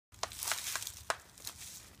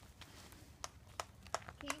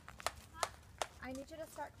need you to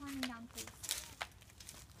start climbing down, please.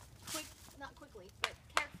 Not quickly, but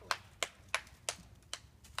carefully.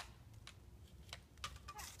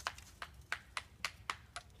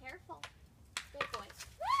 Careful. Good boy.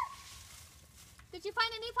 Did you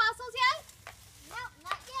find any fossils yet? No,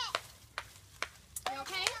 not yet. You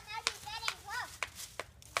okay?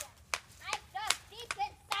 I dug deep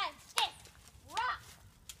inside this rock.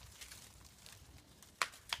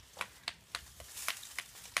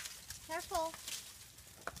 Careful.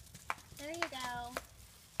 There you go. Ow.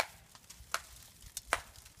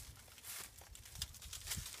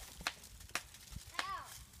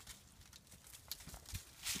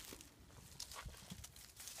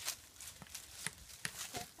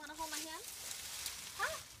 Okay, want to hold my hand?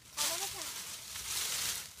 Huh? Hold on my hand.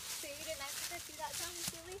 So you didn't actually see that sound,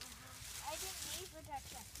 silly? I didn't need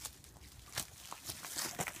protection.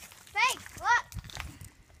 Thanks, look.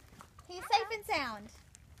 He's safe and sound.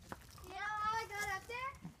 You know how I got up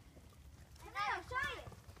there? And then I'll show you.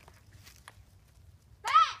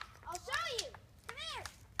 Back! I'll show you. Come here.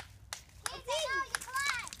 It's easy. You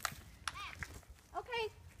climb. Okay.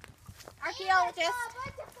 Archaeologist. I saw a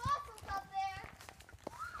bunch of fossils up there.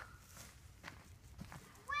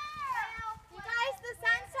 Where? You guys, the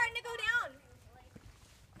sun's starting to go down.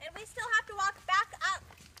 And we still have to walk back up.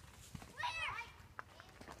 Where?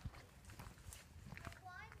 I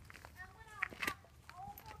climbed and when I was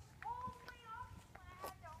almost all the way up, when I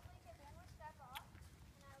had to only take one step up,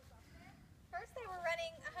 and I was up there. First they were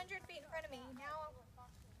running 100 feet in front of me. Now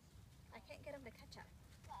I can't get them to catch up.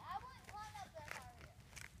 But I wouldn't climb up there harder.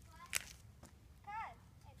 Because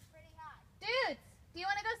it's pretty high. Dudes, do you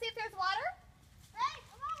want to go see if there's water? Hey,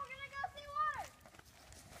 come on, we're gonna go see water.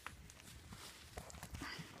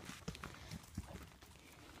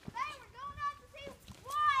 Hey, we're going out to see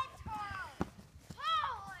water.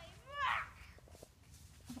 Holy fuck!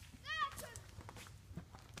 That's a,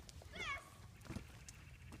 this.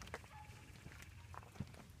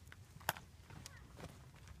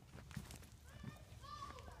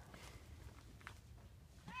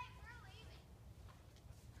 Hey, we're leaving.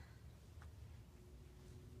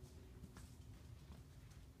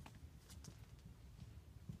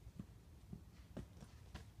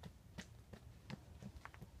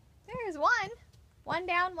 There's one. One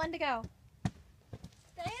down, one to go.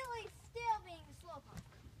 Staley's still being a slowpoke.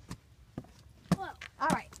 Whoa. All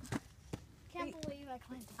right. Can't believe I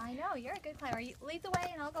climbed. I know, you're a good climber. You lead the way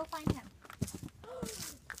and I'll go find him. Come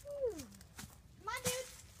on,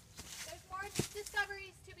 dudes. There's more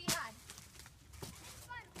discoveries to be had. This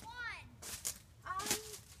one won.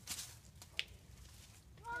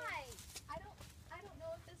 Why? I don't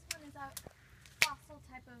know if this one is a fossil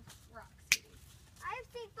type of rock, sweetie. I've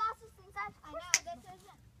seen fossils inside. I know, this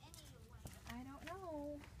isn't anywhere. I don't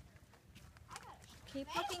know. I gotta Keep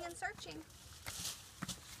looking and searching.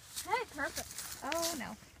 Hey, perfect. Oh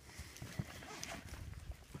no.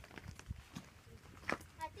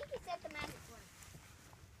 I think he said the magic word.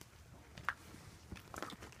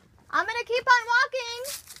 I'm gonna keep on walking.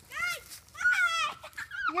 Guys, hi!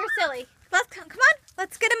 You're silly. Let's come on.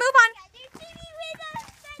 Let's get a move on. Can you see me with a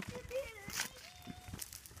sensitive?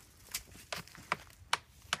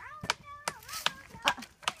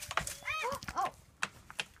 Oh.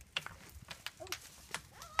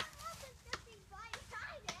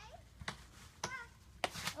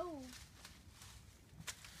 Oh.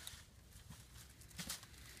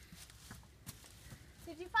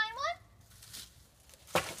 Did you find one?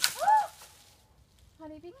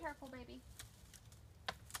 Honey, be careful, baby.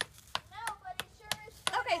 No, but it sure is.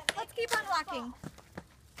 Okay, let's keep on walking.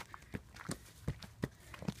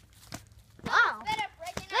 Wow. This is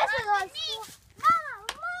a Mama,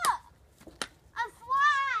 look! A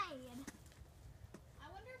slide! I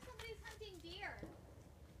wonder if somebody's hunting deer.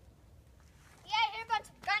 Yeah, I hear a bunch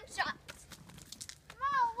of gunshots.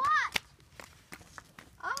 Mama, what?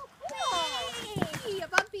 Oh, cool. Whee! A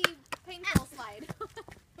bumpy, painful slide.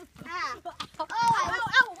 Ah. Ow, ow,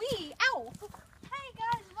 ow, wee, ow. Hey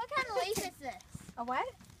guys, what kind of leaf is this? A what?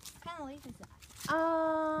 What kind of leaf is that?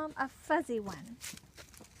 A fuzzy one.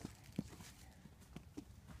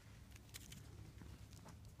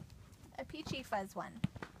 A peachy fuzz one.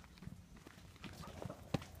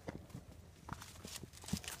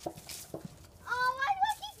 Oh, why do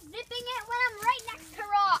I keep zipping it when I'm right next to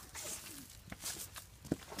rocks?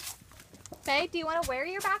 Faye, do you want to wear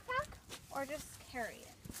your backpack or just carry it?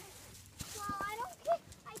 Well, I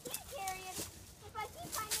can't carry it. If I keep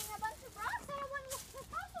finding a bunch of rocks, I don't want to look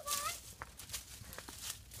possible.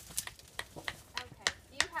 Okay.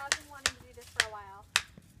 You have been wanting to do this for a while.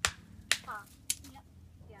 Huh? Yep.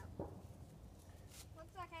 Yeah.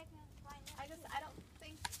 Looks like I can find it. I don't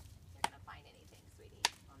think you're going to find anything,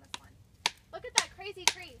 crazy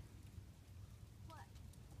tree. What?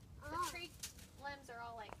 The tree limbs are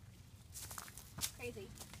all like crazy.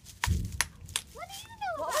 What do you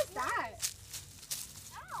know What about was that?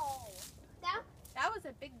 Ow. That was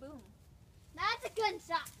a big boom. That's a good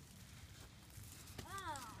shot. Oh.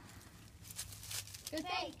 Good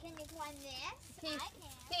Hey, thing. can you climb this? Keith, I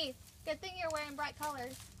can. Keith, good thing you're wearing bright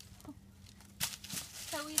colors.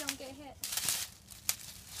 So we don't get hit.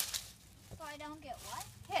 So I don't get what?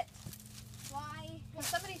 Hit. Why? Because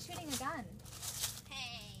somebody's shooting a gun.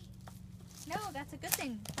 Hey. No, that's a good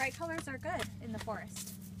thing. Bright colors are good in the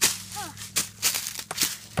forest. Huh.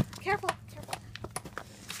 Careful, careful.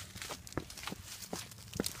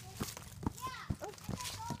 Yeah. Oh. And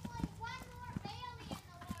there's only one more Bailey in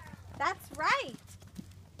the world. That's right.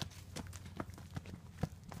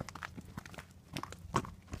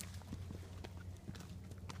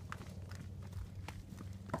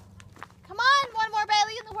 Come on, one more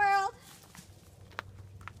Bailey in the world.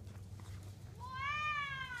 Wow!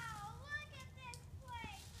 Look at this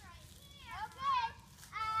place right here. Okay.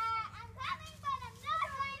 I'm coming, but I'm not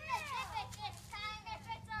going to zip it this time if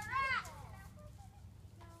it's a rock.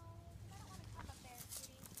 No, I don't want to come up there,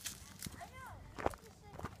 sweetie. I know. You can just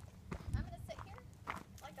sit here. I'm going to sit here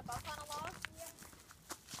like a buck on a log. Yeah.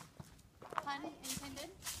 Pun intended.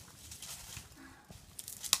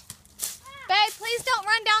 Babe, please don't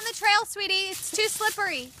run down the trail, sweetie. It's too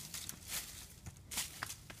slippery.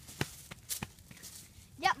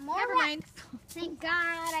 Yep, more Never rocks. mind. Thank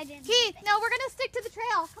God I didn't. Keith, no, we're going to stick to the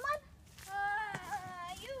trail. Come on.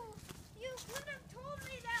 You could have told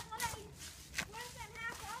me that when I wasn't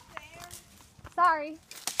half up there. Sorry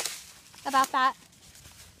about that.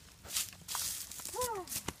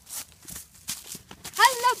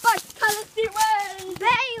 Hello, Bugs Policy Way!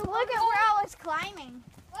 Hey, look at where I was climbing.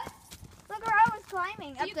 What? Look where I was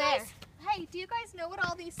climbing, Do up you there. guys, hey, do you guys know what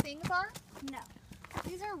all these things are? No.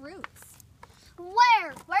 These are roots.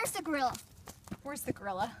 Where? Where's the gorilla? Where's the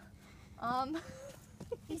gorilla?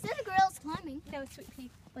 He said the gorilla's climbing. No, sweet pea.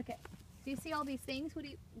 Look at. Do you see all these things? What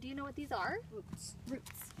do you know what these are? Roots.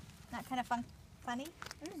 Roots. Not kind of funny?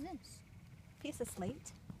 What is this? Piece of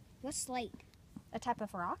slate. What's slate? A type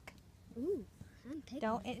of rock. Ooh, I'm taking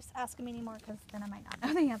Don't just ask me anymore because then I might not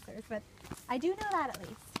know the answers. But I do know that at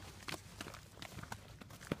least.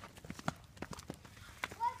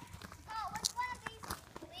 Which one of these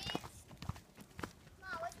leads? Ma,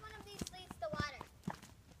 which one of these leads to water?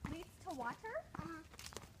 Leads to water?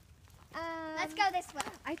 Let's go this way.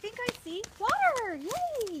 I think I see water.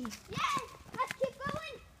 Yay! Yes! Let's keep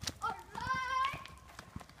going. All right.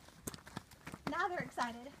 Now they're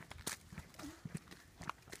excited.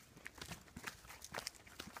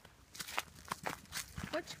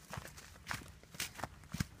 Which?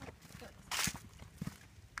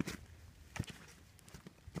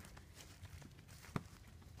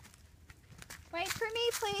 Wait for me,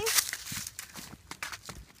 please.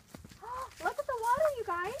 Look at the water, you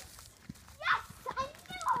guys. Yes! I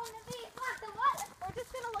knew I want to be at the water. We're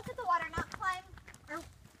just going to look at the water, not climb or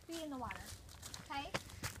be in the water. Okay?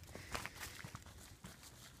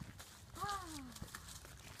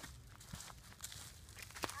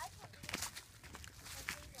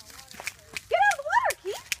 Get out of the water,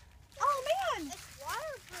 Keith! Oh, man! It's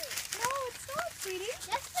waterproof. No, it's not, sweetie.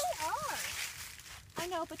 Yes, they are. I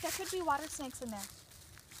know, but there could be water snakes in there.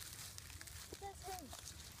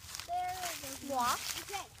 Walk.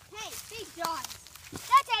 Okay, hey, big jaws.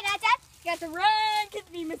 That's it. You got to run,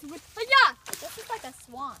 can't be messing with. But yeah. This is like a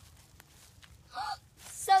swamp.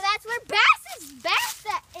 So that's where bass is.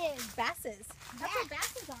 Basses. That's where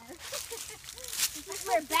basses are. This is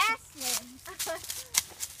where bass live.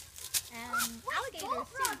 And alligators, too.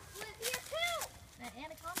 Bullfrogs live here too. And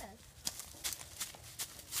anacondas.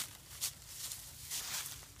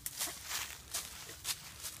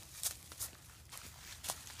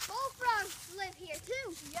 Bullfrogs live here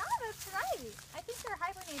too. Yeah, that's right. I think they're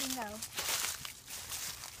hibernating, though.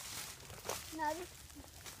 No, this.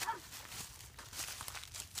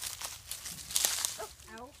 Oh,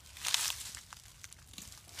 ow.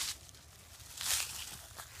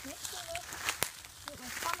 Makes me wish it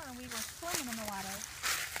was summer and we were swimming in the water.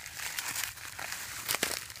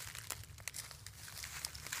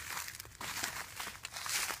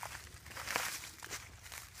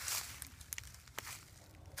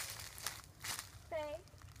 Faye?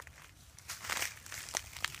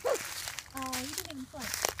 Oh, you didn't even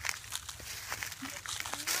flinch.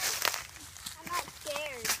 I'm not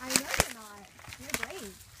scared. I know you're not. You're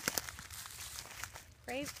brave.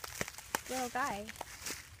 Brave little guy.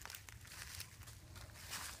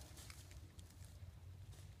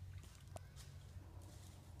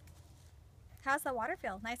 How's the water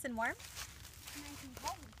feel? Nice and warm? Nice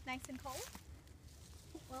nice and cold?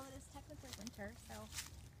 Well, it is technically winter, so.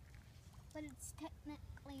 But it's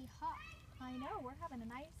technically hot. I know, we're having a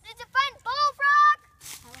nice It's a fun bullfrog!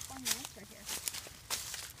 California winter here.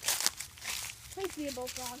 Please be a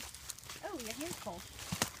bullfrog. Oh, your hand's cold.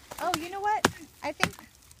 Oh, you know what? I think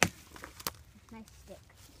Nice stick.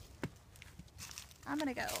 I'm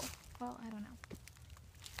gonna go. Well, I don't know.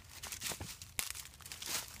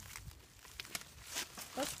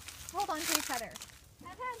 Let's hold on to each other.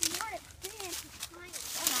 I've had more experience with climbing.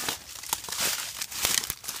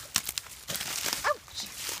 Ouch!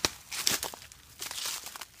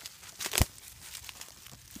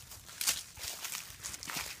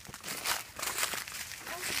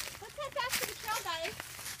 Let's head back to the trail, guys.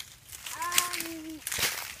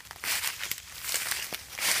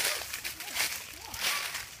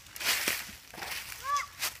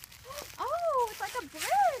 Oh, it's like a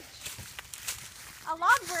bridge. A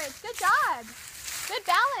log bridge. Good job. Good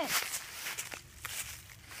balance.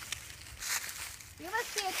 You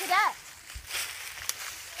must be a cadet.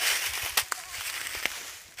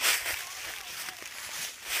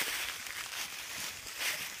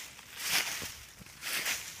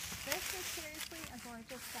 This is seriously a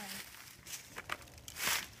gorgeous day.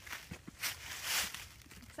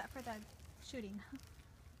 Except for the shooting.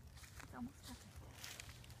 It's almost perfect.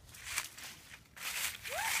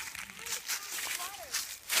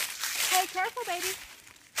 Hey, careful, baby.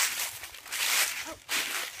 Oh.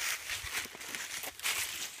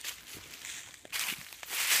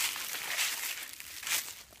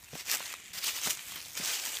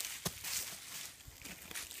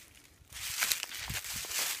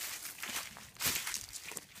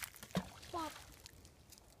 Stop.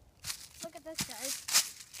 Look at this, guys.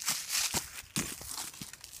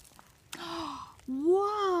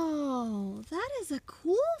 Whoa, that is a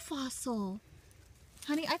cool fossil.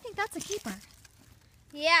 Honey, I think that's a keeper.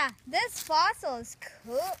 Yeah, this fossil is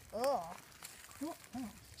cool. Cool. Oh,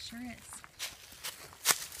 sure is.